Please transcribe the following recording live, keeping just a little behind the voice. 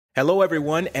Hello,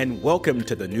 everyone, and welcome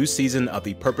to the new season of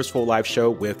the Purposeful Life Show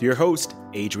with your host,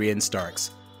 Adrian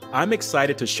Starks. I'm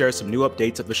excited to share some new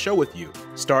updates of the show with you,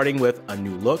 starting with a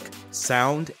new look,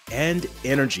 sound, and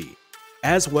energy,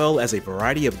 as well as a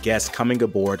variety of guests coming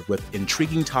aboard with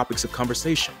intriguing topics of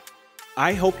conversation.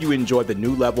 I hope you enjoy the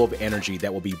new level of energy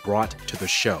that will be brought to the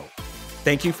show.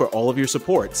 Thank you for all of your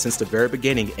support since the very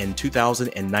beginning in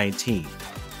 2019.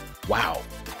 Wow,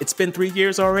 it's been 3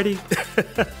 years already?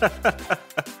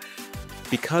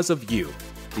 Because of you,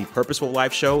 the Purposeful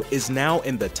Life Show is now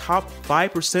in the top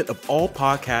 5% of all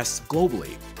podcasts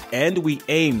globally, and we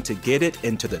aim to get it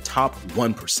into the top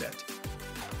 1%.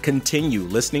 Continue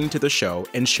listening to the show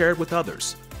and share it with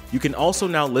others. You can also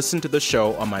now listen to the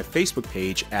show on my Facebook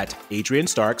page at Adrian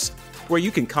Starks, where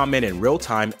you can comment in real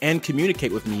time and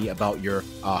communicate with me about your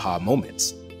aha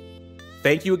moments.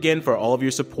 Thank you again for all of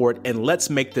your support, and let's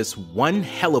make this one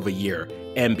hell of a year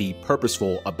and be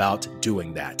purposeful about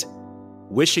doing that.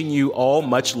 Wishing you all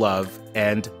much love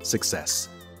and success.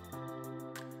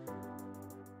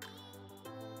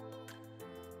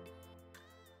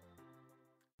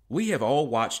 We have all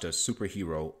watched a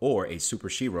superhero or a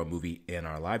superhero movie in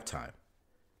our lifetime.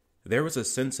 There was a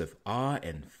sense of awe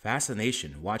and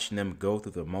fascination watching them go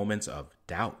through the moments of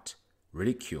doubt,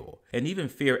 ridicule, and even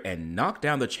fear and knock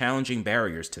down the challenging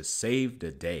barriers to save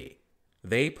the day.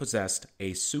 They possessed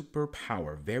a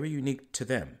superpower very unique to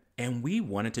them. And we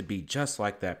wanted to be just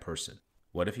like that person.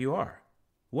 What if you are?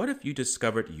 What if you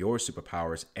discovered your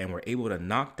superpowers and were able to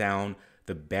knock down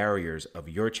the barriers of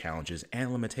your challenges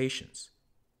and limitations?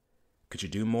 Could you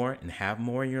do more and have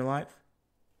more in your life?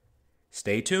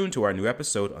 Stay tuned to our new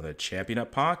episode on the Champion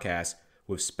Up podcast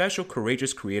with special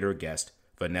courageous creator guest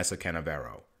Vanessa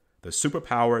Canevaro, the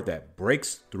superpower that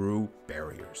breaks through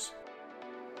barriers.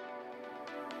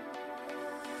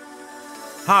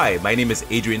 Hi, my name is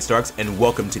Adrian Starks, and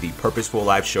welcome to the Purposeful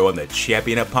Life Show on the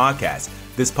Champion Up podcast.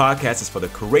 This podcast is for the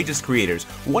courageous creators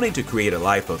wanting to create a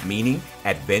life of meaning,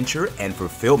 adventure, and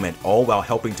fulfillment, all while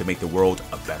helping to make the world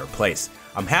a better place.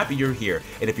 I'm happy you're here,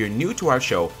 and if you're new to our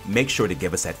show, make sure to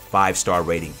give us that 5-star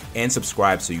rating and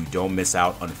subscribe so you don't miss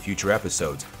out on future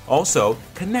episodes. Also,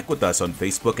 connect with us on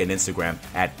Facebook and Instagram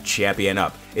at Champion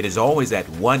Up. It is always that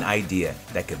one idea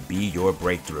that could be your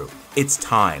breakthrough. It's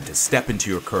time to step into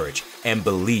your courage and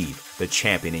believe the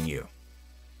champion in you.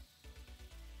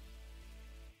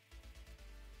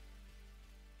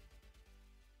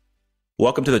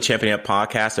 Welcome to the Champion Up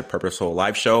podcast, a Purposeful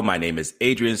Life Show. My name is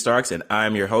Adrian Starks, and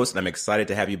I'm your host, and I'm excited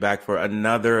to have you back for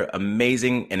another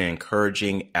amazing and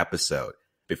encouraging episode.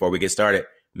 Before we get started,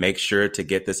 make sure to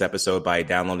get this episode by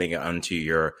downloading it onto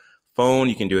your phone.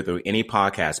 You can do it through any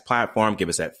podcast platform. Give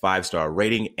us that 5-star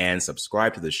rating and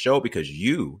subscribe to the show because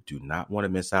you do not want to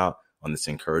miss out on this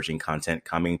encouraging content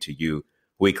coming to you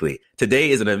weekly. Today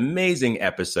is an amazing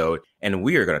episode, and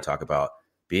we are going to talk about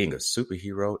being a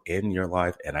superhero in your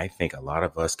life, and I think a lot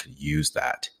of us could use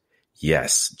that.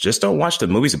 Yes, just don't watch the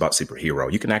movies about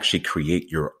superhero. You can actually create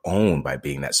your own by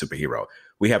being that superhero.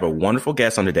 We have a wonderful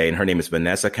guest on today, and her name is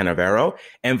Vanessa Canevaro.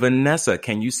 And Vanessa,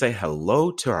 can you say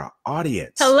hello to our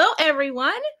audience? Hello,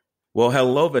 everyone. Well,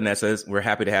 hello, Vanessa. We're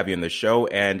happy to have you on the show,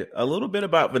 and a little bit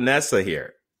about Vanessa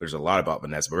here. There's a lot about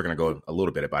Vanessa, but we're going to go a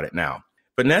little bit about it now.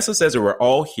 Vanessa says that we're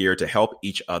all here to help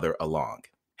each other along.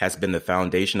 Has been the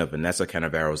foundation of Vanessa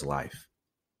Canevaro's life.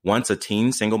 Once a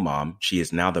teen single mom, she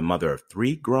is now the mother of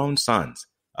 3 grown sons,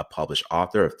 a published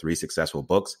author of 3 successful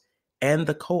books, and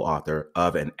the co-author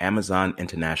of an Amazon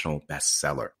International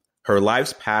bestseller. Her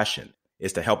life's passion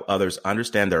is to help others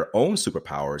understand their own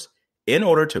superpowers in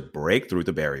order to break through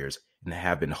the barriers and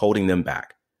have been holding them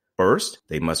back. First,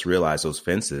 they must realize those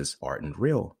fences aren't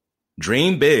real.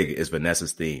 Dream big is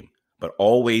Vanessa's theme, but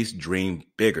always dream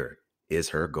bigger is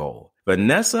her goal.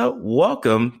 Vanessa,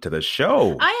 welcome to the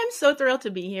show. I am so thrilled to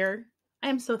be here.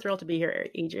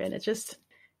 Adrian.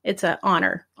 It's an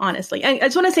honor, honestly. I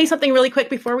just want to say something really quick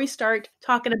before we start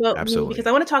talking about me, because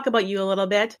I want to talk about you a little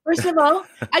bit. First of all,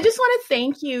 I just want to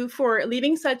thank you for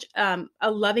leaving such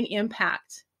a loving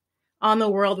impact on the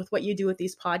world with what you do with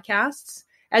these podcasts.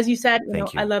 As you said,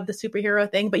 I love the superhero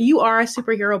thing, but you are a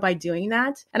superhero by doing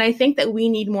that. And I think that we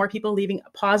need more people leaving a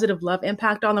positive love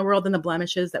impact on the world than the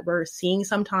blemishes that we're seeing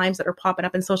sometimes that are popping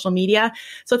up in social media.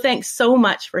 So thanks so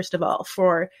much, first of all,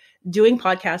 for doing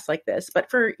podcasts like this,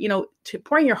 but for, to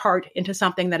pouring your heart into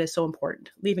something that is so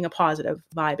important, leaving a positive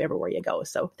vibe everywhere you go.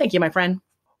 So thank you, my friend.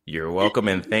 You're welcome.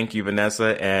 And thank you,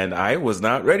 Vanessa. And I was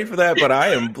not ready for that, but I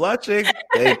am blushing.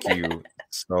 Thank you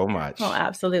so much. Oh,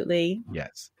 absolutely.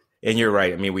 Yes. And you're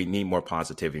right. I mean, we need more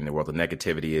positivity in the world. The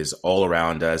negativity is all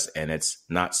around us and it's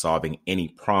not solving any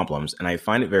problems. And I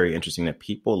find it very interesting that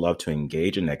people love to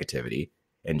engage in negativity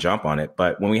and jump on it.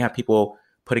 But when we have people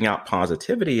putting out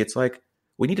positivity, it's like,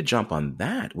 we need to jump on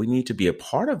that. We need to be a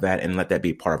part of that and let that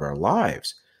be part of our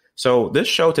lives. So this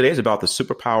show today is about the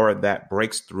superpower that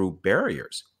breaks through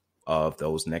barriers of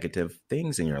those negative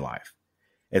things in your life.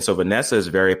 And so Vanessa is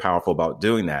very powerful about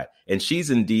doing that. And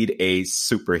she's indeed a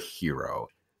superhero.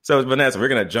 So Vanessa, we're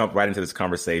going to jump right into this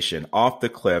conversation off the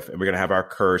cliff, and we're going to have our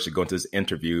courage to go into this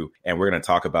interview, and we're going to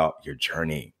talk about your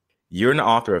journey. You're an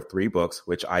author of 3 books,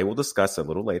 which I will discuss a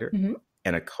little later,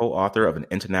 and a co-author of an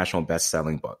international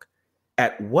best-selling book.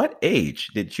 At what age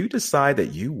did you decide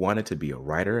that you wanted to be a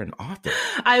writer and author?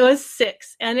 I was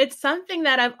 6, and it's something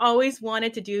that I've always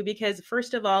wanted to do because,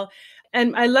 first of all,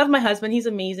 and I love my husband. He's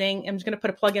amazing. I'm just going to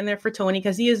put a plug in there for Tony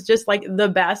because he is just like the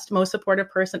best, most supportive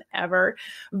person ever.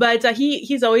 But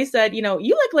he's always said, you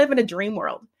like live in a dream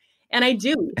world. And I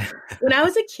do. When I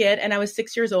was a kid and I was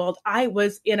 6 years old, I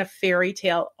was in a fairy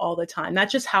tale all the time.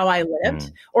 That's just how I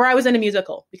lived. Or I was in a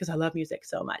musical because I love music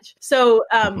so much. So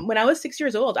when I was 6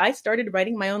 years old, I started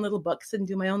writing my own little books and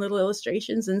do my own little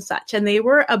illustrations and such. And they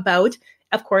were about,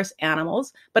 of course,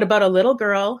 animals, but about a little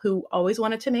girl who always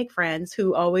wanted to make friends,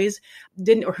 who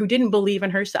didn't believe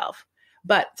in herself.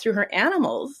 But through her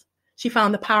animals, she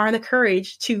found the power and the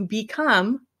courage to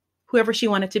become whoever she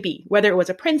wanted to be, whether it was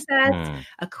a princess,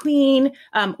 a queen,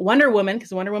 Wonder Woman,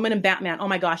 because Wonder Woman and Batman, oh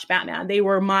my gosh, Batman, they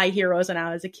were my heroes when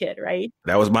I was a kid, right?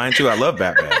 That was mine too. I love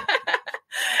Batman.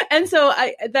 And so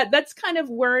that's kind of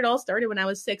where it all started when I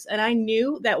was 6. And I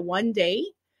knew that one day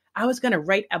I was going to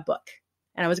write a book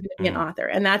and I was going to be an author.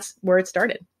 And that's where it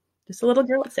started. Just a little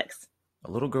girl at 6.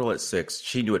 A little girl at 6.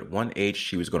 She knew at one age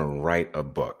she was going to write a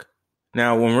book.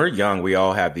 Now, when we're young, we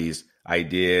all have these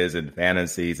ideas and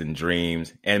fantasies and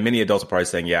dreams. And many adults are probably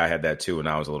saying, yeah, I had that too when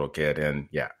I was a little kid. And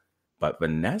yeah, but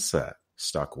Vanessa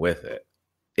stuck with it.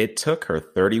 It took her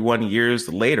 31 years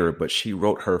later, but she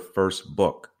wrote her first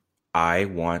book, I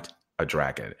Want a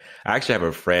Dragon. I actually have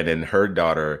a friend and her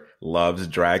daughter loves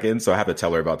dragons. So I have to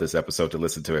tell her about this episode to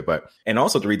listen to it, and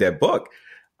also to read that book,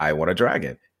 I Want a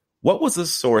Dragon. What was the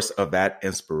source of that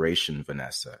inspiration,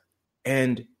 Vanessa?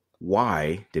 And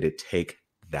why did it take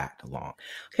that long?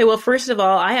 Okay, well, first of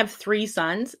all, I have 3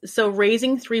 sons. So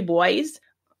raising 3 boys,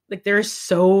 like there's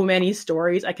so many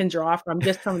stories I can draw from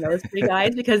just from those 3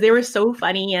 guys because they were so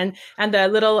funny and the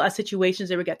little situations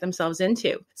they would get themselves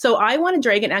into. So I Want a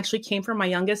Dragon actually came from my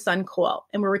youngest son, Cole,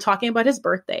 and we were talking about his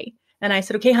birthday. And I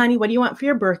said, okay, honey, what do you want for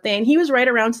your birthday? And he was right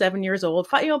around 7 years old,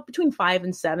 between 5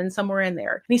 and 7, somewhere in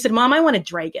there. And he said, Mom, I want a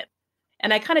dragon.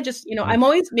 And I kind of just, I'm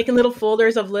always making little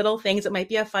folders of little things that might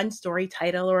be a fun story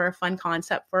title or a fun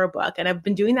concept for a book. And I've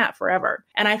been doing that forever.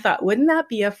 And I thought, wouldn't that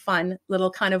be a fun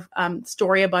little kind of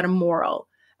story about a moral,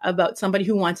 about somebody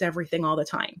who wants everything all the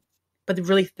time, but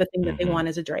really the thing that they want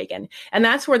is a dragon. And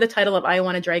that's where the title of I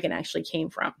Want a Dragon actually came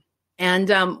from.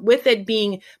 And with it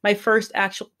being my first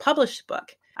actual published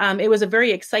book, it was a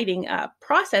very exciting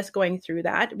process going through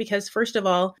that because, first of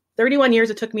all, 31 years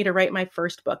it took me to write my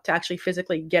first book, to actually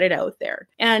physically get it out there.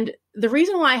 And the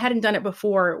reason why I hadn't done it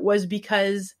before was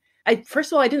because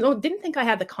first of all, I didn't think I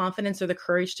had the confidence or the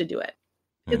courage to do it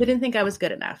because I didn't think I was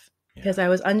good enough because I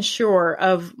was unsure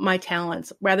of my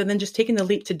talents. Rather than just taking the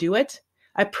leap to do it,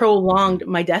 I prolonged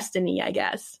my destiny, I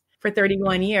guess, for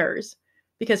 31 years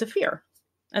because of fear.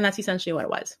 And that's essentially what it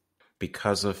was.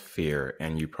 Because of fear,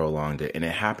 and you prolonged it. And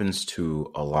it happens to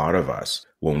a lot of us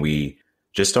when we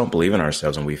just don't believe in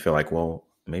ourselves and we feel like, well,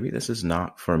 maybe this is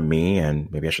not for me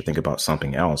and maybe I should think about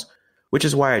something else, which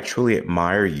is why I truly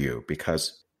admire you,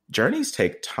 because journeys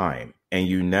take time and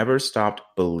you never stopped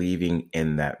believing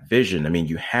in that vision. I mean,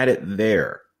 you had it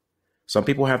there. Some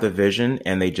people have the vision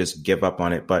and they just give up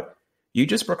on it, but you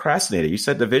just procrastinated. You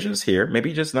said the vision's here,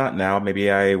 maybe just not now. Maybe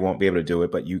I won't be able to do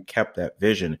it, but you kept that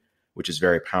vision, which is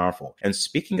very powerful. And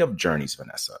speaking of journeys,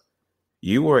 Vanessa,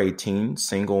 you were a teen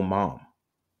single mom.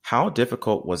 How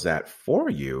difficult was that for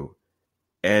you?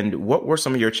 And what were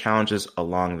some of your challenges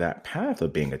along that path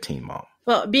of being a teen mom?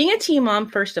 Well, being a teen mom,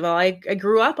 first of all, I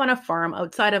grew up on a farm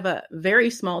outside of a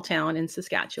very small town in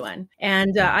Saskatchewan.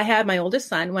 And I had my oldest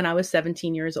son when I was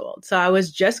 17 years old. So I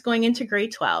was just going into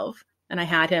grade 12. And I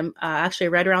had him actually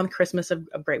right around Christmas of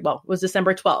grade, well, it was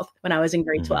December 12th when I was in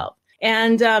grade 12.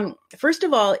 And first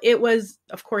of all, it was,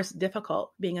 of course,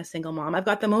 difficult being a single mom. I've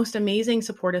got the most amazing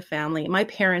supportive family. My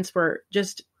parents were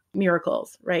just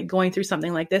miracles, right? Going through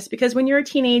something like this, because when you're a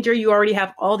teenager, you already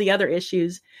have all the other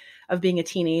issues of being a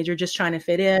teenager, just trying to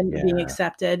fit in, being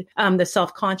accepted, the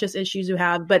self-conscious issues you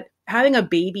have. But having a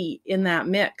baby in that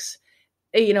mix,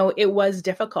 it was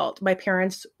difficult. My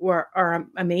parents are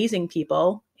amazing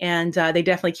people, and they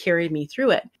definitely carried me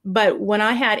through it. But when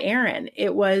I had Aaron, I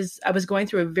was going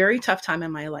through a very tough time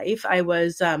in my life. I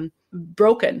was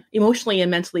broken, emotionally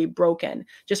and mentally broken,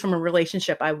 just from a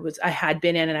relationship I had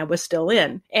been in and I was still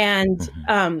in. And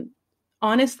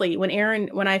honestly,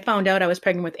 when I found out I was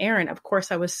pregnant with Aaron, of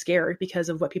course I was scared because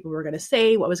of what people were going to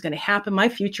say, what was going to happen. My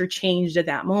future changed at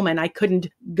that moment. I couldn't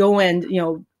go and,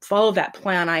 follow that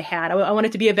plan I had. I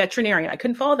wanted to be a veterinarian. I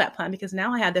couldn't follow that plan because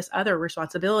now I had this other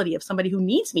responsibility of somebody who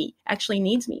actually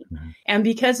needs me. And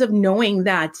because of knowing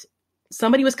that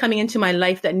somebody was coming into my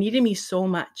life that needed me so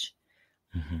much,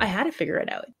 I had to figure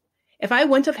it out. If I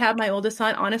wouldn't have had my oldest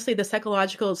son, honestly, the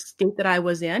psychological state that I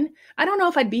was in, I don't know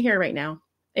if I'd be here right now.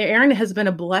 Aaron has been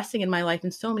a blessing in my life in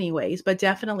so many ways, but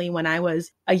definitely when I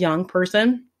was a young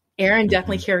person, Aaron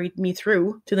definitely carried me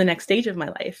through to the next stage of my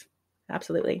life.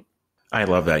 Absolutely. I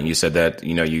love that. You said that,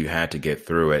 you had to get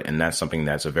through it. And that's something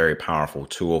that's a very powerful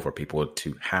tool for people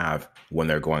to have when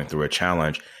they're going through a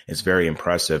challenge. It's very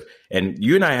impressive. And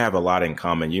you and I have a lot in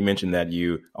common. You mentioned that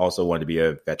you also wanted to be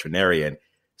a veterinarian.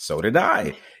 So did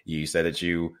I. You said that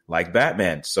you like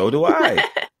Batman. So do I.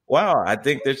 Wow. I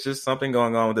think there's just something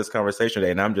going on with this conversation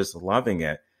today, and I'm just loving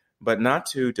it. But not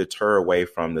to deter away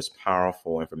from this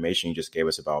powerful information you just gave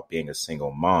us about being a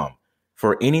single mom.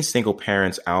 For any single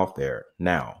parents out there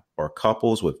now, or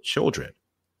couples with children,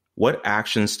 what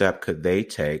action step could they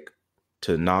take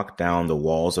to knock down the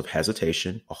walls of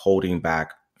hesitation or holding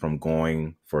back from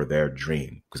going for their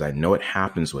dream? Because I know it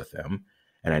happens with them.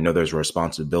 And I know there's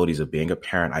responsibilities of being a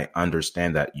parent. I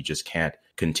understand that you just can't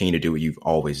continue to do what you've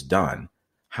always done.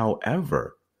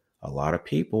 However, a lot of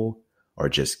people are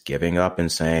just giving up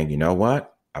and saying, you know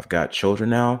what? I've got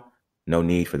children now. No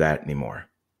need for that anymore.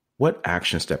 What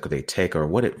action step could they take, or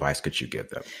what advice could you give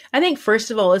them? I think,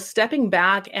 first of all, is stepping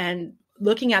back and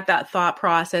looking at that thought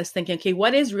process, thinking, okay,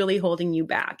 what is really holding you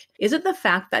back? Is it the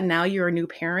fact that now you're a new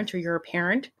parent or you're a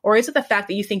parent? Or is it the fact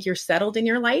that you think you're settled in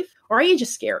your life? Or are you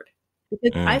just scared?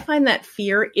 Because I find that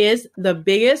fear is the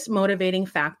biggest motivating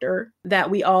factor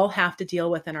that we all have to deal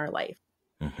with in our life.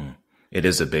 It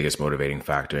is the biggest motivating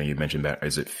factor. And you mentioned that.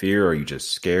 Is it fear? Or are you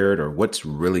just scared? Or what's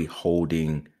really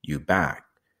holding you back?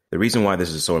 The reason why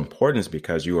this is so important is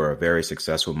because you are a very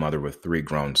successful mother with 3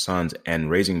 grown sons, and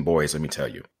raising boys, let me tell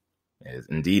you, is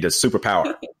indeed a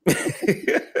superpower.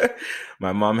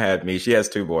 My mom had me. She has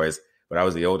 2 boys, but I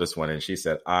was the oldest one. And she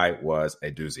said, I was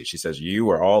a doozy. She says, you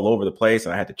were all over the place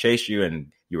and I had to chase you,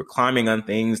 and you were climbing on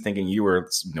things thinking you were,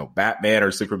 Batman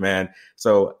or Superman.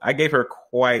 So I gave her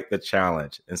quite the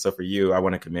challenge. And so for you, I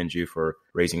want to commend you for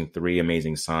raising 3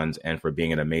 amazing sons and for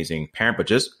being an amazing parent, but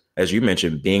just, as you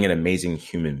mentioned, being an amazing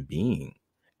human being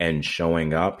and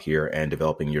showing up here and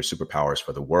developing your superpowers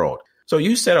for the world. So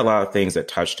you said a lot of things that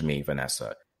touched me,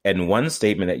 Vanessa. And one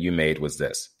statement that you made was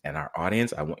this, and our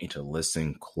audience, I want you to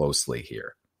listen closely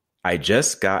here. I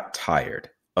just got tired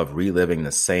of reliving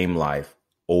the same life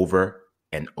over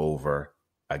and over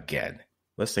again.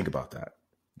 Let's think about that.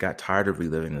 Got tired of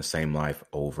reliving the same life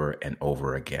over and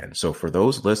over again. So for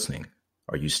those listening,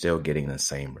 are you still getting the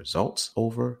same results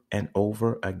over and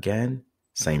over again?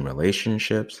 Same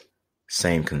relationships,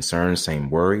 same concerns, same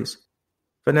worries?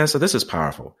 Vanessa, this is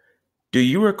powerful. Do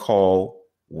you recall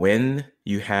when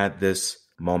you had this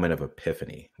moment of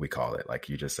epiphany, we call it, like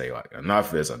you just say, like,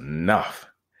 enough is enough?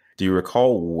 Do you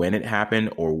recall when it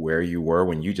happened or where you were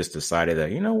when you just decided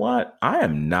that, you know what, I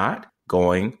am not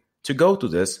going to go through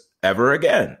this ever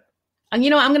again? And,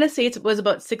 I'm going to say it was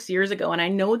about 6 years ago. And I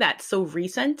know that's so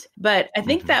recent, but I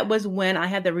think that was when I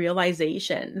had the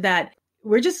realization that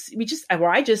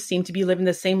I just seem to be living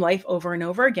the same life over and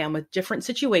over again with different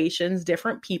situations,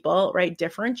 different people, right?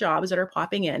 Different jobs that are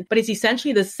popping in, but it's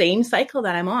essentially the same cycle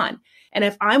that I'm on. And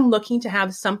if I'm looking to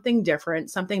have something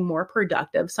different, something more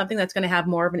productive, something that's going to have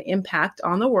more of an impact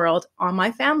on the world, on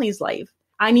my family's life,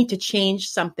 I need to change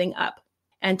something up.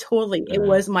 And totally, it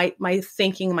was my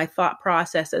thinking, my thought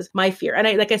processes, my fear.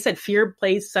 And like I said, fear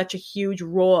plays such a huge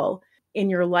role in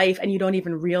your life and you don't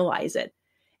even realize it.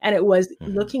 And it was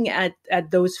looking at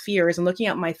those fears and looking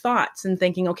at my thoughts and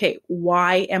thinking, okay,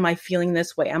 why am I feeling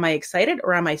this way? Am I excited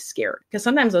or am I scared? Because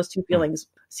sometimes those two feelings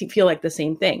feel like the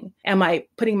same thing. Am I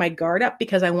putting my guard up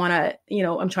because I want to,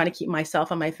 I'm trying to keep myself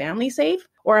and my family safe?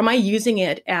 Or am I using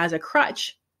it as a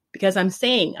crutch? Because I'm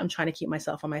saying I'm trying to keep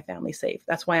myself and my family safe.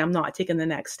 That's why I'm not taking the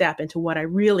next step into what I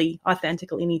really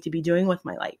authentically need to be doing with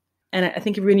my life. And I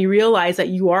think when you realize that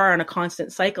you are on a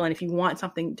constant cycle, and if you want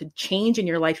something to change in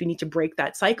your life, you need to break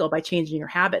that cycle by changing your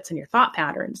habits and your thought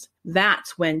patterns.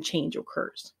 That's when change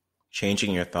occurs.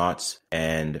 Changing your thoughts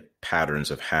and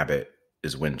patterns of habit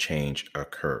is when change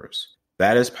occurs.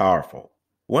 That is powerful.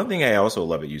 One thing I also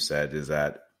love that you said is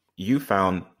that you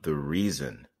found the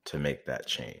reason to make that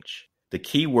change. The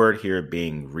key word here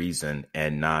being reason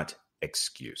and not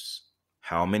excuse.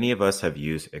 How many of us have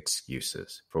used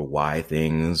excuses for why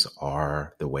things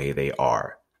are the way they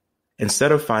are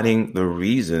instead of finding the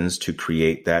reasons to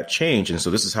create that change? And so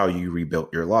this is how you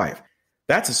rebuilt your life.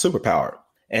 That's a superpower.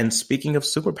 And speaking of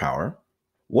superpower,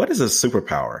 what is a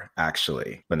superpower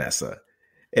actually, Vanessa?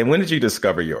 And when did you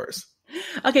discover yours?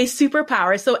 Okay,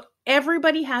 superpower. So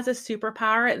everybody has a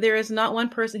superpower. There is not one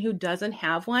person who doesn't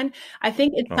have one. I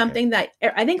think it's something that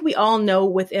I think we all know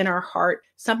within our heart,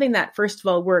 something that, first of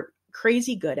all, we're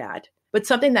crazy good at, but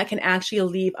something that can actually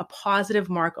leave a positive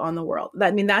mark on the world.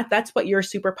 That's what your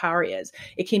superpower is.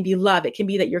 It can be love. It can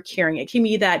be that you're caring. It can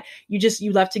be that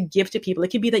you love to give to people.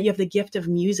 It can be that you have the gift of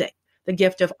music, the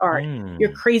gift of art.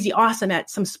 You're crazy awesome at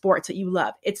some sports that you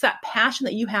love. It's that passion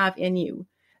that you have in you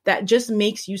that just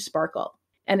makes you sparkle.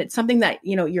 And it's something that,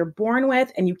 you're born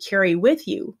with and you carry with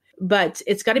you, but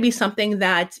it's got to be something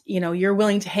that, you're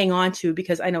willing to hang on to,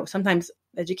 because I know sometimes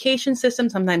the education system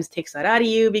sometimes takes that out of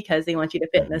you because they want you to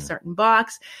fit in a certain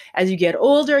box. As you get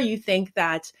older, you think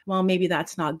that, well, maybe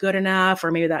that's not good enough,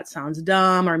 or maybe that sounds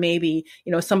dumb, or maybe,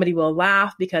 somebody will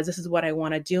laugh because this is what I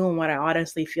want to do and what I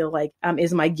honestly feel like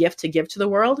is my gift to give to the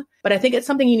world. But I think it's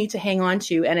something you need to hang on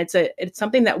to. And it's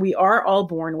something that we are all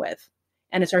born with,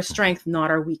 and it's our strength, not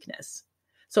our weakness.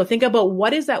 So think about,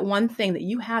 what is that one thing that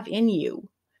you have in you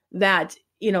that,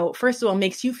 first of all,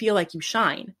 makes you feel like you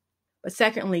shine, but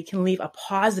secondly, can leave a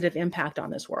positive impact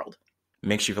on this world.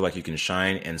 Makes you feel like you can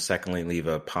shine, and secondly, leave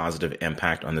a positive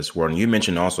impact on this world. And you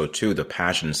mentioned also, too, the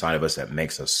passion inside of us that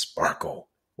makes us sparkle.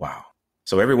 Wow.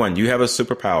 So everyone, you have a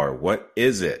superpower. What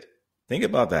is it? Think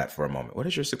about that for a moment. What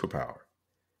is your superpower?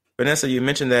 Vanessa, you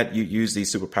mentioned that you use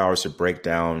these superpowers to break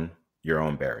down your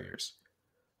own barriers.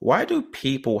 Why do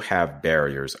people have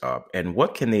barriers up, and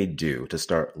what can they do to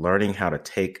start learning how to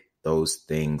take those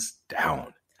things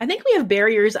down? I think we have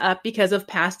barriers up because of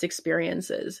past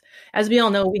experiences. As we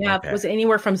all know, we have was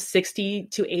anywhere from 60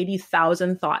 to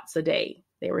 80,000 thoughts a day,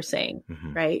 they were saying,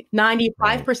 right?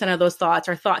 95% of those thoughts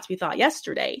are thoughts we thought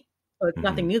yesterday. So it's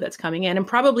nothing new that's coming in. And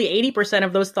probably 80%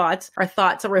 of those thoughts are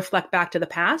thoughts that reflect back to the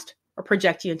past or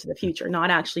project you into the future, not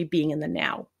actually being in the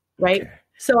now, right? Okay.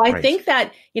 So I think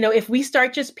that, if we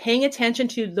start just paying attention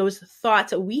to those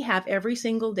thoughts that we have every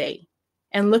single day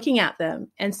and looking at them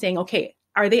and saying, okay,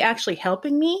 are they actually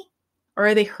helping me or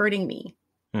are they hurting me?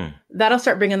 That'll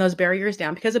start bringing those barriers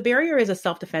down, because a barrier is a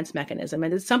self-defense mechanism.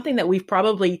 And it's something that we've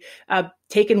probably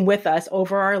taken with us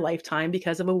over our lifetime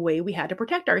because of a way we had to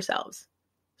protect ourselves.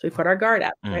 So we put our guard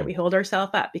up, right? We hold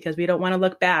ourselves up because we don't want to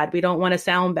look bad. We don't want to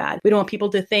sound bad. We don't want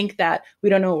people to think that we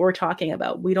don't know what we're talking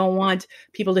about. We don't want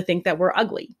people to think that we're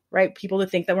ugly, right? People to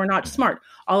think that we're not smart,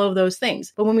 all of those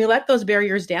things. But when we let those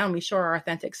barriers down, we show our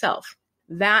authentic self.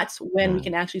 That's when we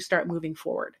can actually start moving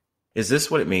forward. Is this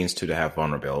what it means to have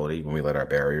vulnerability, when we let our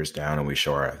barriers down and we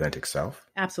show our authentic self?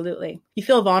 Absolutely. You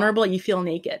feel vulnerable, you feel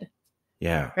naked.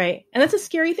 Yeah. Right. And that's a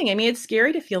scary thing. I mean, it's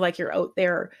scary to feel like you're out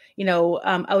there,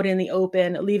 out in the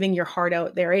open, leaving your heart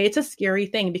out there. It's a scary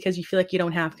thing because you feel like you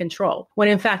don't have control, when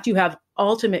in fact you have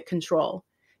ultimate control,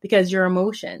 because your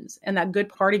emotions and that good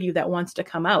part of you that wants to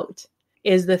come out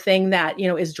is the thing that,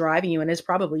 is driving you, and is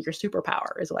probably your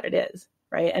superpower, is what it is.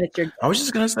 Right. And it's I was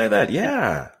just going to say that.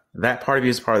 Yeah. That part of you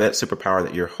is part of that superpower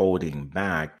that you're holding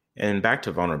back. And back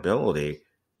to vulnerability,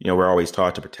 we're always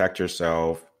taught to protect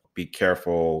yourself, be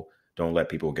careful. Don't let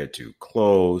people get too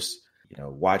close,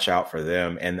 watch out for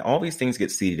them. And all these things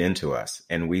get seeded into us,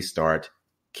 and we start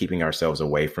keeping ourselves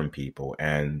away from people.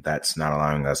 And that's not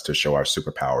allowing us to show our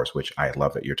superpowers, which I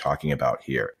love that you're talking about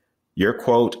here. Your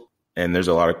quote, and there's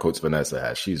a lot of quotes Vanessa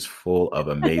has. She's full of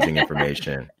amazing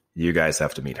information. You guys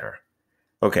have to meet her.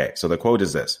 Okay, so the quote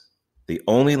is this: the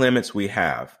only limits we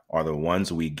have are the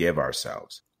ones we give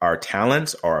ourselves. Our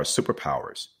talents are our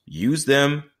superpowers. Use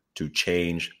them to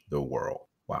change the world.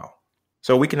 Wow.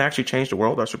 So we can actually change the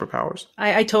world, our superpowers?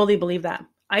 I totally believe that.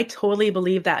 I totally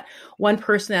believe that, one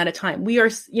person at a time. We are,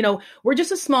 we're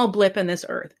just a small blip in this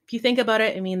earth. If you think about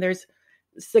it,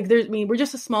 we're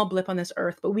just a small blip on this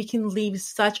earth, but we can leave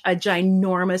such a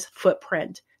ginormous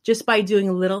footprint just by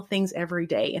doing little things every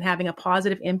day and having a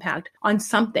positive impact on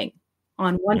something,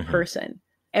 on one person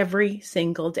every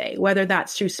single day, whether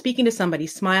that's through speaking to somebody,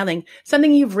 smiling,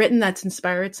 something you've written that's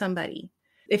inspired somebody.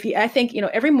 I think,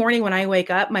 every morning when I wake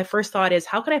up, my first thought is,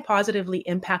 how can I positively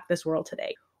impact this world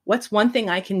today? What's one thing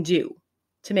I can do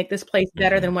to make this place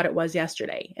better than what it was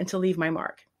yesterday, and to leave my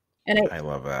mark? And I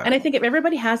love that. And I think if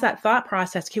everybody has that thought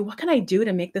process, okay, what can I do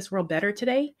to make this world better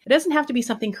today? It doesn't have to be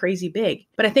something crazy big,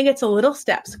 but I think it's a little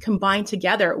steps combined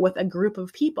together with a group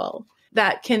of people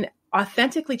that can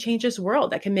authentically change this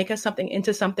world, that can make us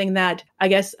into something that I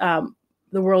guess the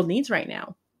world needs right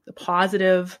now. The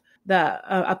positive, the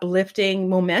uplifting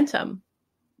momentum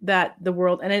that the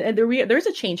world, and there's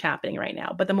a change happening right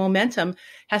now, but the momentum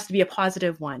has to be a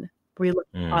positive one. We look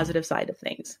at the positive side of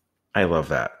things. I love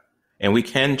that. And we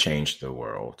can change the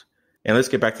world. And let's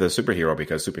get back to the superhero,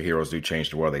 because superheroes do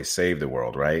change the world. They save the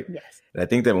world, right? Yes. And I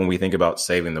think that when we think about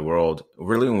saving the world,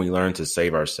 really when we learn to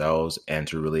save ourselves and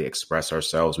to really express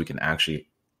ourselves, we can actually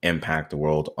impact the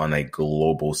world on a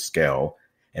global scale.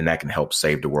 And that can help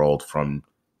save the world from,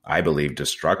 I believe,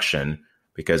 destruction.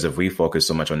 Because if we focus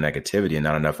so much on negativity and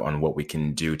not enough on what we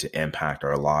can do to impact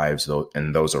our lives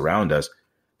and those around us,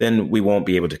 then we won't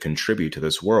be able to contribute to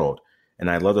this world. And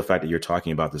I love the fact that you're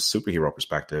talking about the superhero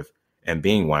perspective and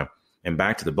being one. And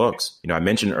back to the books, I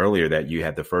mentioned earlier that you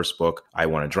had the first book, I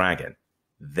Want a Dragon.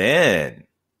 Then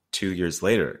 2 years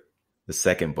later, the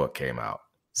second book came out,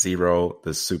 Zero the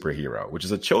Superhero, which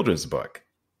is a children's book.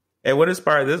 And what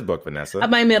inspired this book, Vanessa?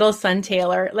 My middle son,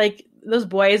 Taylor. Like, those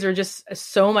boys are just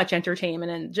so much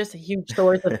entertainment and just a huge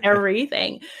source of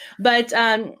everything. But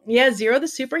Zero the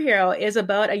Superhero is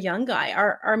about a young guy.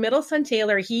 Our middle son,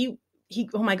 Taylor, he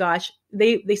oh my gosh,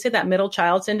 they said that middle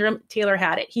child syndrome. Taylor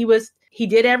had it. He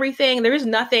did everything. There is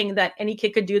nothing that any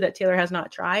kid could do that Taylor has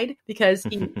not tried, because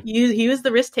he was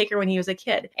the risk taker when he was a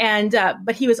kid. And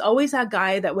but he was always that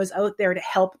guy that was out there to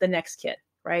help the next kid.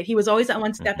 Right. He was always that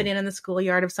one stepping in the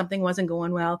schoolyard if something wasn't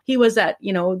going well. He was that,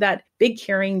 that big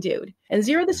caring dude. And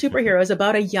Zero the Superhero is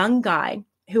about a young guy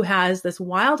who has this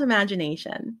wild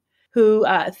imagination, who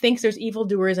thinks there's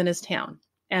evildoers in his town.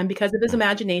 And because of his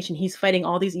imagination, he's fighting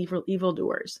all these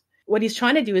evildoers. What he's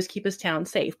trying to do is keep his town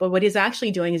safe. But what he's actually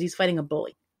doing is he's fighting a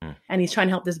bully. And he's trying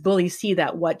to help this bully see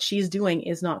that what she's doing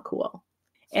is not cool.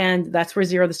 And that's where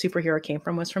Zero the Superhero came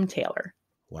from, was from Taylor.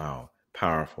 Wow.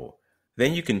 Powerful.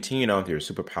 Then you continued on with your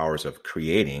superpowers of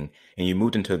creating, and you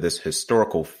moved into this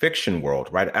historical fiction world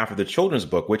right after the children's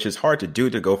book, which is hard to do,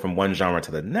 to go from one genre to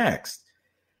the next.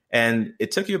 And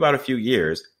it took you about a few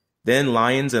years. Then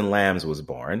Lions and Lambs was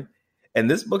born. And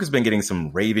this book has been getting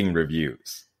some raving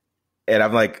reviews. And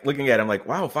I'm like, looking at it, I'm like,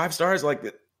 wow, 5 stars.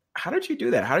 Like, how did you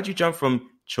do that? How did you jump from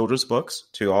children's books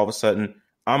to all of a sudden,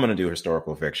 I'm going to do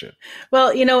historical fiction?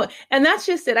 Well, and that's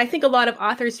just it. I think a lot of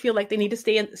authors feel like they need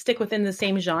to stick within the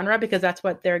same genre because that's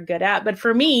what they're good at. But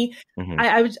for me,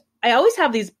 I always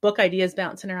have these book ideas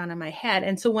bouncing around in my head.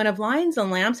 And so when Of Lions and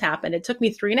Lambs happened, it took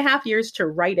me 3.5 years to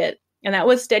write it. And that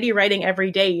was steady writing every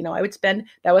day.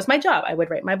 That was my job. I would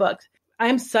write my books.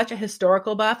 I'm such a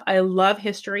historical buff. I love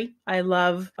history. I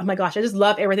just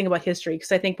love everything about history,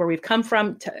 because I think where we've come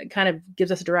from kind of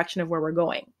gives us a direction of where we're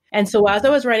going. And so as I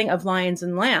was writing Of Lions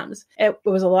and Lambs, it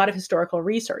was a lot of historical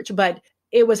research, but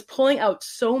it was pulling out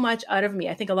so much out of me.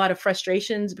 I think a lot of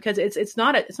frustrations, because it's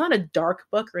not a dark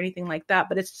book or anything like that,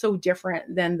 but it's so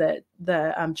different than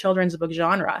the children's book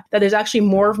genre that there's actually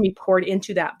more of me poured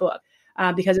into that book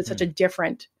because it's such a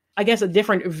different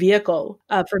vehicle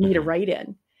for me to write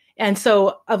in. And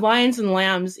so Of Lions and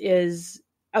Lambs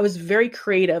I was very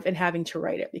creative in having to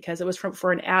write it because it was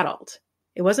for an adult.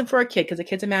 It wasn't for a kid, because a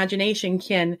kid's imagination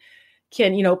can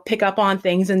pick up on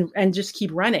things and just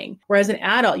keep running. Whereas an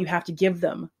adult, you have to give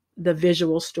them the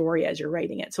visual story as you're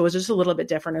writing it. So it was just a little bit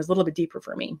different. It was a little bit deeper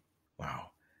for me.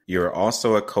 Wow. You're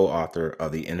also a co-author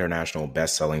of the international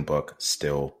best-selling book,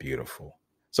 Still Beautiful.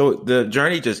 So the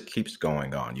journey just keeps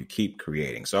going on. You keep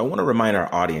creating. So I want to remind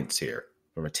our audience here,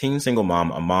 from a teen single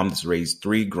mom, a mom that's raised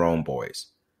 3 grown boys,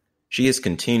 she has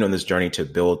continued on this journey to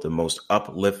build the most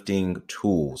uplifting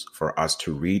tools for us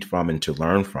to read from and to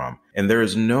learn from. And there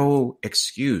is no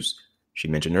excuse. She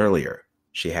mentioned earlier,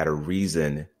 she had a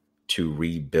reason to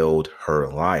rebuild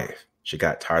her life. She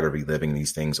got tired of reliving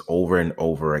these things over and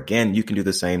over again. You can do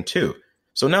the same too.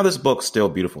 So now this book, Still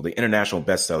Beautiful, the international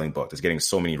best-selling book, is getting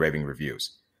so many raving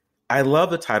reviews. I love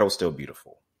the title, Still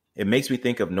Beautiful. It makes me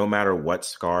think of no matter what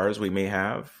scars we may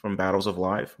have from battles of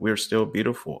life, we're still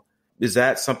beautiful. Is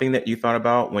that something that you thought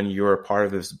about when you were a part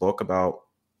of this book, about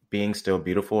being still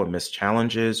beautiful amidst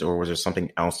challenges, or was there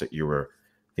something else that you were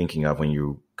thinking of when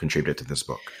you contributed to this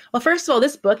book? Well, first of all,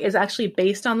 this book is actually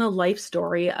based on the life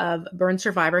story of burn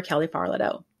survivor Kelly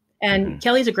Farladoe. And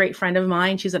Kelly's a great friend of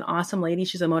mine. She's an awesome lady.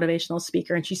 She's a motivational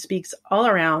speaker, and she speaks all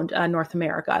around North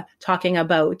America, talking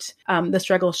about the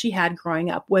struggle she had growing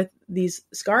up with these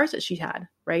scars that she had,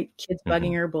 right? Kids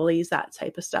bugging her, bullies, that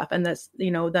type of stuff. And that's, the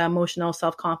emotional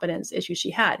self-confidence issues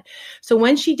she had. So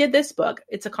when she did this book,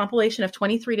 it's a compilation of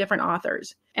 23 different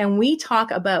authors. And we talk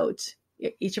about,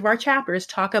 each of our chapters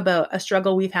talk about a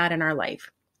struggle we've had in our life,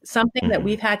 something that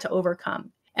we've had to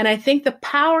overcome. And I think the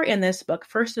power in this book,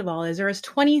 first of all, is there is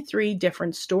 23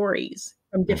 different stories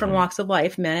from different walks of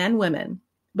life, men and women.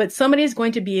 But somebody is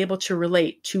going to be able to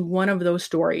relate to one of those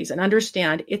stories and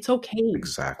understand it's okay.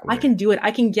 Exactly. I can do it.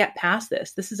 I can get past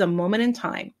this. This is a moment in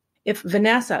time. If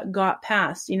Vanessa got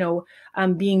past,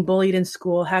 being bullied in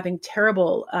school, having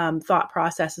terrible thought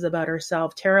processes about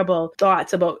herself, terrible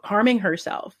thoughts about harming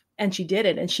herself, and she did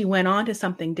it, and she went on to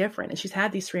something different, and she's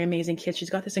had these 3 amazing kids,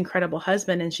 she's got this incredible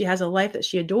husband, and she has a life that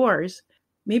she adores,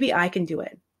 maybe I can do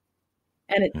it.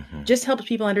 And it just helps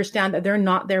people understand that they're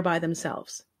not there by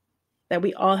themselves, that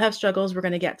we all have struggles we're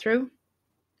going to get through.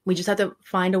 We just have to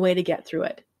find a way to get through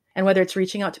it. And whether it's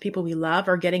reaching out to people we love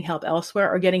or getting help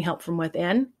elsewhere or getting help from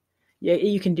within,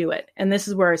 you can do it. And this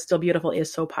is where It's Still Beautiful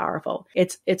is so powerful.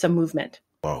 It's a movement.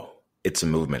 Whoa, it's a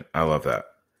movement. I love that.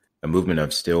 A movement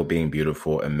of still being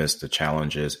beautiful amidst the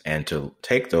challenges, and to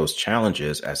take those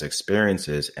challenges as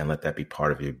experiences and let that be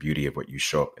part of your beauty of what you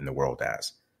show up in the world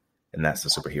as. And that's the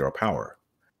superhero power.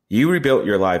 You rebuilt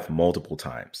your life multiple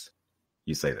times.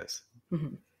 You say this.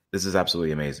 Mm-hmm. This is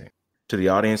absolutely amazing. To the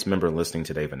audience member listening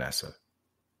today, Vanessa,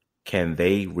 can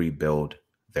they rebuild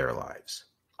their lives?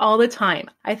 All the time.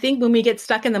 I think when we get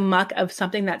stuck in the muck of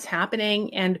something that's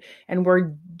happening and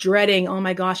we're dreading, oh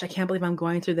my gosh, I can't believe I'm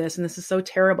going through this and this is so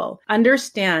terrible.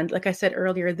 Understand, like I said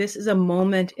earlier, this is a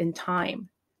moment in time.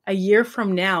 A year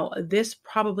from now, this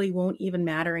probably won't even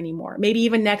matter anymore. Maybe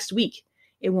even next week,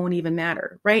 it won't even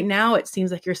matter. Right now, it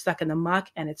seems like you're stuck in the muck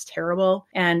and it's terrible.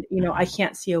 And, I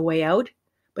can't see a way out,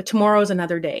 but tomorrow's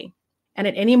another day. And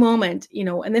at any moment,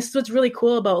 and this is what's really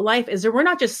cool about life is that we're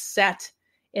not just set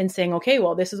in saying, okay,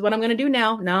 well, this is what I'm going to do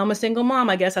now. Now I'm a single mom.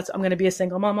 I guess I'm going to be a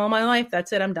single mom all my life.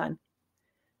 That's it. I'm done.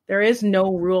 There is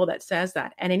no rule that says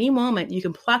that. At any moment, you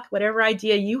can pluck whatever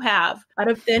idea you have out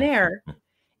of thin air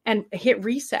and hit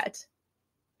reset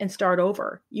and start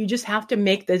over. You just have to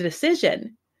make the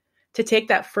decision to take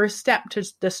that first step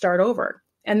to start over.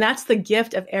 And that's the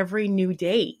gift of every new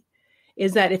day,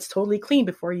 is that it's totally clean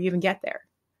before you even get there.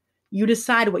 You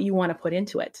decide what you want to put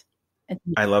into it.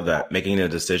 I love that, making a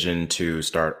decision to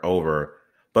start over.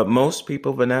 But most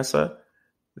people, Vanessa,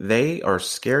 they are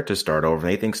scared to start over.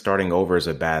 They think starting over is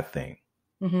a bad thing.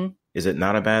 Mm-hmm. Is it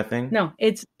not a bad thing? No,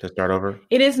 it's to start over.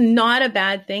 It is not a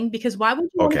bad thing, because why would you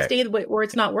want to stay where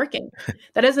it's not working?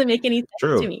 That doesn't make any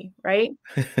sense to me, right?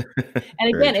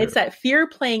 And again, it's that fear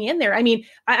playing in there. I mean,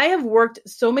 I have worked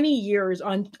so many years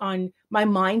on my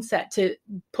mindset to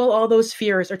pull all those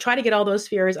fears or try to get all those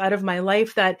fears out of my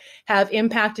life that have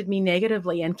impacted me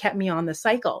negatively and kept me on the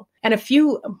cycle. And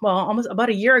almost about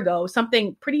a year ago,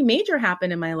 something pretty major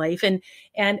happened in my life.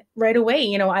 And right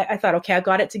away, I thought, okay, I've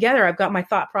got it together. I've got my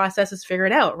thought processes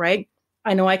figured out, right?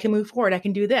 I know I can move forward. I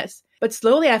can do this. But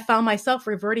slowly I found myself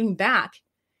reverting back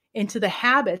into the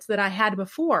habits that I had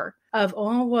before of,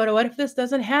 oh, what if this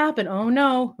doesn't happen? Oh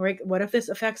no, right? What if this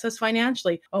affects us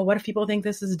financially? Oh, what if people think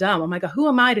this is dumb? Oh my God, who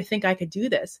am I to think I could do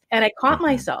this? And I caught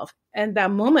myself. And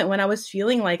that moment when I was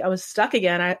feeling like I was stuck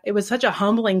again, it was such a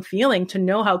humbling feeling to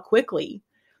know how quickly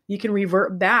you can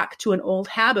revert back to an old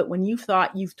habit when you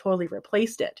thought you've totally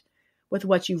replaced it with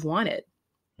what you've wanted.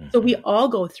 So we all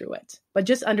go through it, but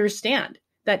just understand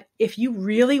that if you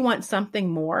really want something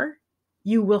more,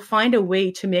 you will find a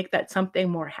way to make that something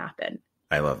more happen.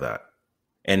 I love that.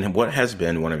 And what has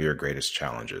been one of your greatest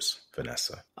challenges,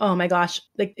 Vanessa? Oh my gosh.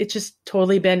 Like, it's just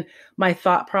totally been my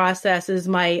thought processes,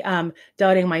 my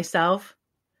doubting myself,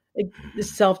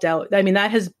 self-doubt. I mean,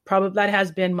 that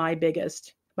has been my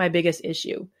biggest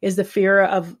issue, is the fear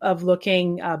of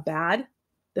looking bad,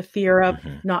 the fear of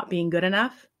not being good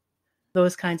enough,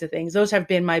 those kinds of things. Those have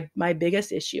been my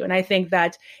biggest issue. And I think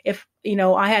that if,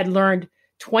 I had learned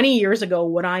 20 years ago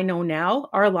what I know now,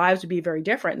 our lives would be very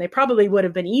different. They probably would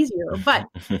have been easier, but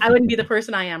I wouldn't be the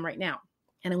person I am right now.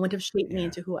 And it wouldn't have shaped me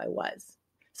into who I was.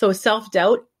 So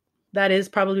self-doubt, that is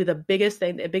probably the biggest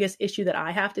thing, the biggest issue that I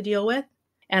have to deal with.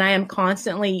 And I am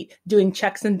constantly doing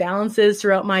checks and balances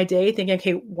throughout my day, thinking,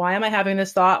 okay, why am I having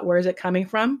this thought? Where is it coming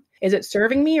from? Is it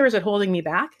serving me or is it holding me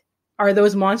back? Are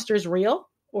those monsters real?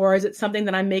 Or is it something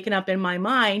that I'm making up in my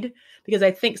mind because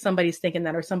I think somebody's thinking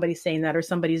that, or somebody's saying that, or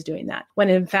somebody's doing that, when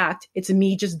in fact, it's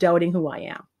me just doubting who I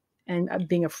am and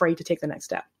being afraid to take the next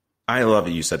step. I love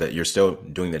that you said that you're still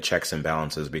doing the checks and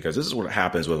balances, because this is what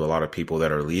happens with a lot of people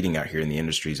that are leading out here in the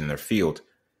industries in their field.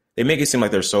 They make it seem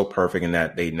like they're so perfect and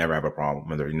that they never have a problem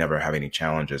or they never have any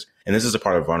challenges. And this is a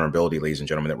part of vulnerability, ladies and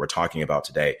gentlemen, that we're talking about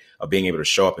today, of being able to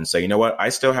show up and say, you know what, I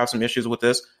still have some issues with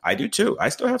this. I do too. I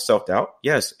still have self-doubt.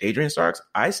 Yes, Adrian Starks,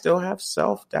 I still have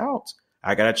self-doubt.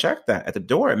 I got to check that at the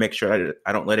door and make sure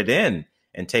I don't let it in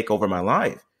and take over my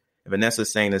life. And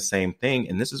Vanessa's saying the same thing.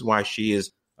 And this is why she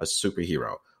is a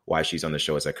superhero, why she's on the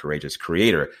show as a courageous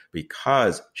creator,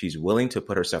 because she's willing to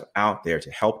put herself out there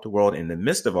to help the world. In the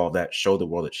midst of all that, show the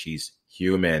world that she's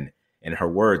human. In her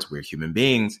words, we're human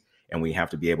beings and we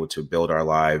have to be able to build our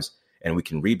lives, and we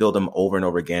can rebuild them over and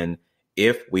over again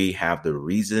if we have the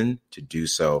reason to do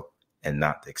so and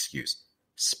not the excuse.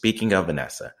 Speaking of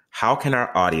Vanessa, how can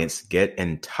our audience get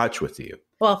in touch with you?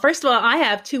 Well, first of all, I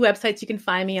have 2 websites you can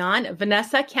find me on.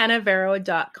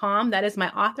 VanessaCanevaro.com. That is my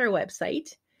author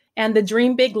website. And the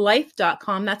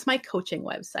dreambiglife.com. That's my coaching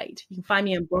website. You can find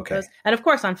me on both those. And of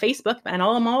course, on Facebook, and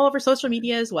I'm all over social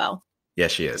media as well.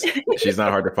 Yes, she is. She's not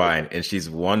hard to find, and she's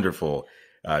wonderful.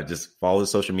 Just follow the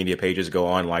social media pages, go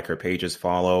on, like her pages,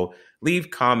 follow, leave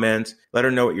comments, let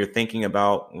her know what you're thinking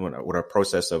about, what our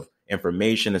process of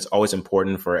information. It's always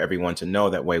important for everyone to know.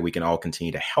 That way we can all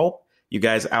continue to help you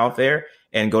guys out there.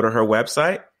 And go to her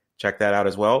website. Check that out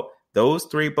as well. Those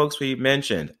 3 books we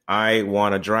mentioned, I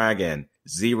Want a Dragon,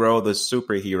 Zero the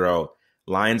Superhero,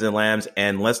 Lions and Lambs,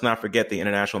 and let's not forget the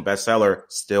international bestseller,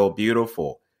 Still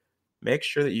Beautiful. Make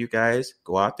sure that you guys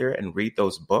go out there and read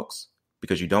those books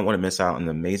because you don't want to miss out on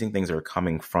the amazing things that are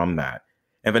coming from that.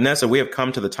 And Vanessa, we have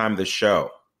come to the time of the show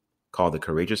called the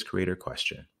Courageous Creator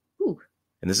Question. Ooh.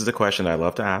 And this is a question that I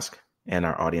love to ask, and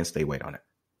our audience, they wait on it.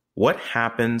 What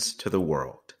happens to the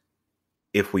world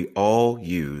if we all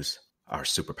use our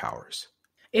superpowers?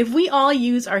 If we all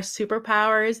use our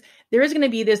superpowers, there is going to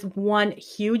be this one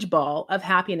huge ball of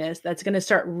happiness that's going to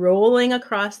start rolling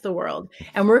across the world.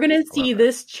 And we're going to see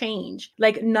this change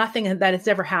like nothing that has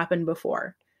ever happened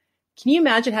before. Can you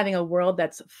imagine having a world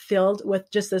that's filled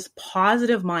with just this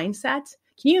positive mindset?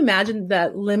 Can you imagine the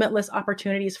limitless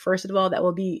opportunities, first of all, that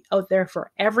will be out there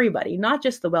for everybody, not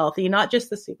just the wealthy, not just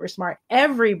the super smart,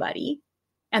 everybody,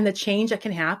 and the change that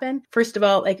can happen? First of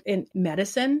all, like in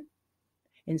medicine,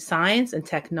 in science and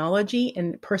technology,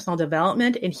 in personal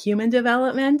development, in human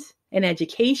development, in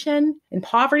education, in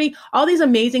poverty, all these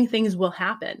amazing things will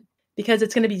happen because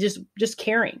it's going to be just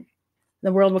caring.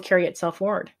 The world will carry itself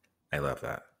forward. I love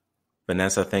that.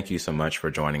 Vanessa, thank you so much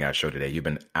for joining our show today. You've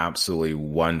been absolutely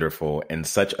wonderful and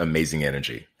such amazing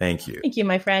energy. Thank you. Thank you,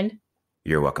 my friend.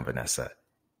 You're welcome, Vanessa.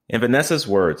 In Vanessa's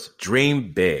words,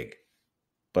 dream big,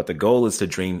 but the goal is to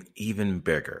dream even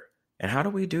bigger. And how do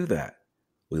we do that?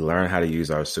 We learn how to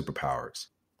use our superpowers.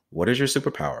 What is your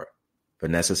superpower?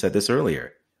 Vanessa said this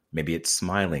earlier. Maybe it's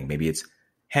smiling. Maybe it's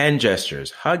hand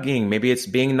gestures, hugging. Maybe it's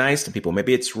being nice to people.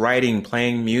 Maybe it's writing,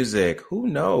 playing music. Who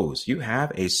knows? You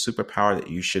have a superpower that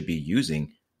you should be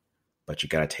using, but you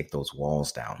got to take those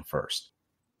walls down first.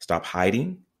 Stop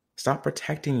hiding. Stop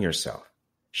protecting yourself.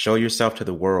 Show yourself to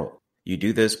the world. You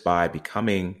do this by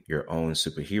becoming your own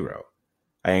superhero.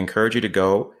 I encourage you to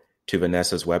go to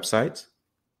Vanessa's websites,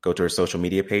 go to her social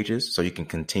media pages so you can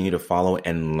continue to follow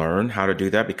and learn how to do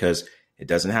that because it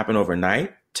doesn't happen overnight.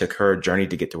 It took her a journey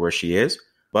to get to where she is.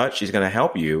 But she's going to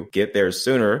help you get there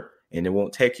sooner, and it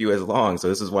won't take you as long. So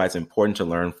this is why it's important to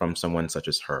learn from someone such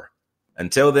as her.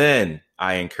 Until then,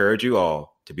 I encourage you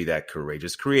all to be that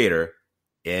courageous creator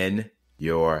in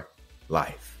your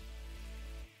life.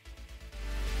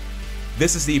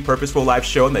 This is the Purposeful Life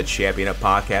Show and the Champion Up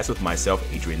Podcast with myself,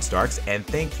 Adrian Starks, and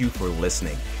thank you for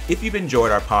listening. If you've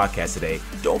enjoyed our podcast today,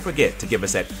 don't forget to give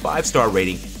us that 5-star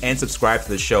rating and subscribe to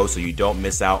the show so you don't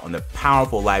miss out on the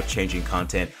powerful life-changing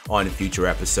content on future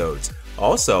episodes.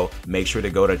 Also, make sure to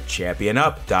go to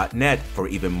championup.net for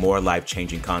even more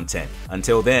life-changing content.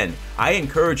 Until then, I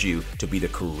encourage you to be the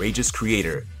courageous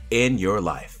creator in your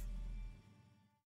life.